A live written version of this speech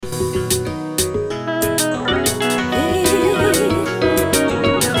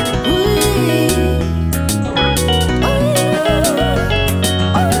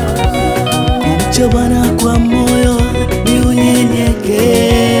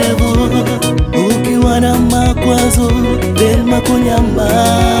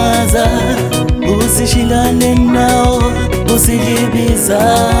nyamaza, usishindane nao,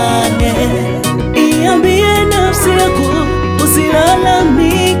 usijibizane. Iambie nafsi yako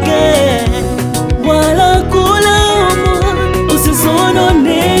usilalamike, wala kulaumu,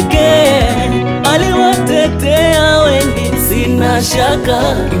 usisononeke. Aliwatetea wengi, sina shaka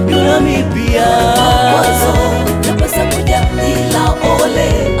nami pia. Makwazo yapasa kuja, ila ole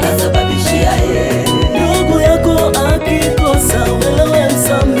asababishia yeye. Ndugu yako akikosa, wewe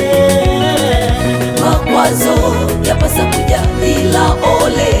msamehe. Makwazo yapasa kuja, ila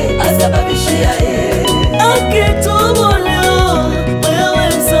ole asababishia yeye. Akitubu leo, wewe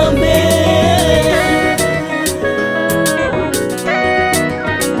msamehe.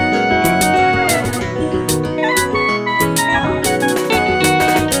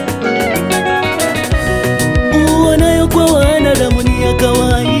 Uonayo kwa wanadamu ni ya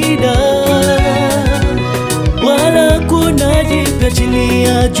kawaida, wala kuna jipya chini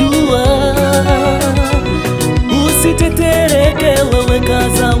ya jua. Usitetereke wewe,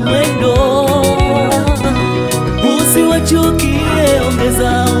 kaza mwendo, usiwachukie,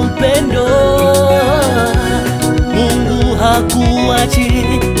 ongeza upendo. Mungu hakuachi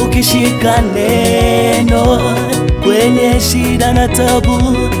ukishika neno, kwenye shida na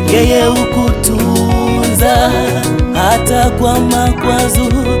tabu yeye ukutunza. Hata kwa makwazo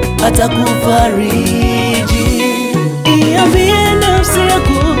atakufariji. Iambie nafsi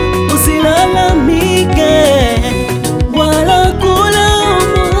yako usilalamike, wala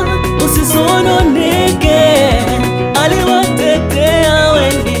kulaumu, usisononeke. Aliwatetea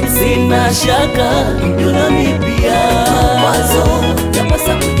wengi, sina shaka nami pia. Makwazo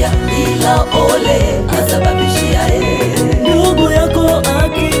yapasa kuja, ila ole asababishia yeye. Ndugu yako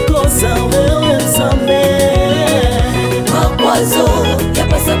akikosa, wewe msamehe. Makwazo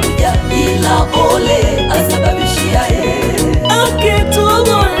yapasa kuja, ila ole asababishia yeye.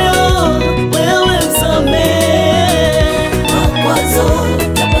 Akitubu leo, wewe msamehe. Makwazo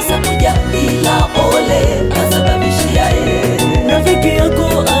yapasa kuja, ila ole asababishia yeye. Rafiki yako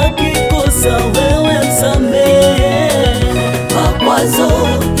akikosa, wewe msamehe. Makwazo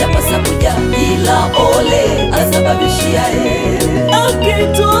yapasa kuja, ila ole asababishia yeye.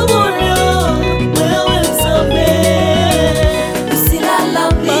 Akitubu leo, wewe msamehe.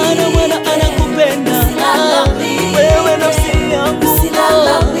 Usilalamike.